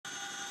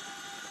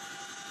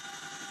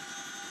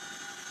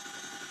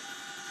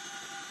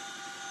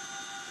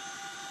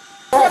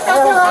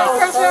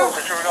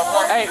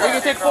Hey, we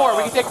can take four.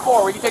 We can take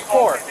four. We can take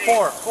four.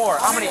 Four.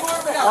 How many?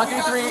 1,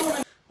 2,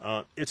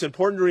 3. It's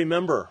important to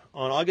remember,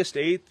 on August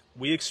 8th,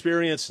 we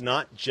experienced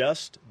not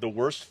just the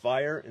worst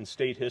fire in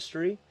state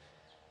history,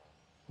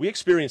 we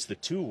experienced the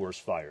 2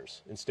 worst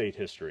fires in state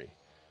history,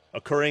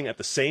 occurring at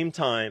the same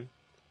time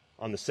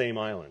on the same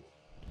island.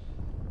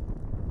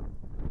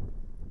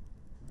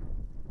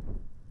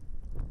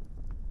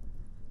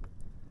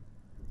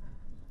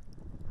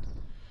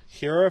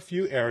 Here are a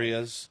few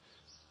areas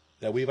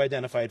that we've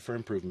identified for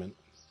improvement.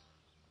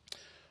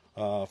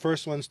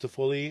 First one's to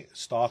fully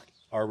stock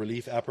our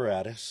relief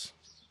apparatus.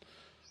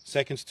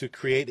 Second is to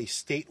create a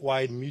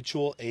statewide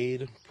mutual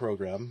aid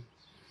program.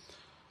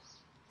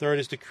 Third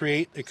is to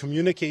create a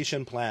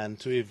communication plan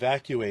to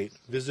evacuate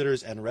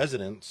visitors and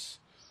residents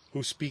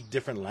who speak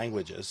different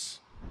languages.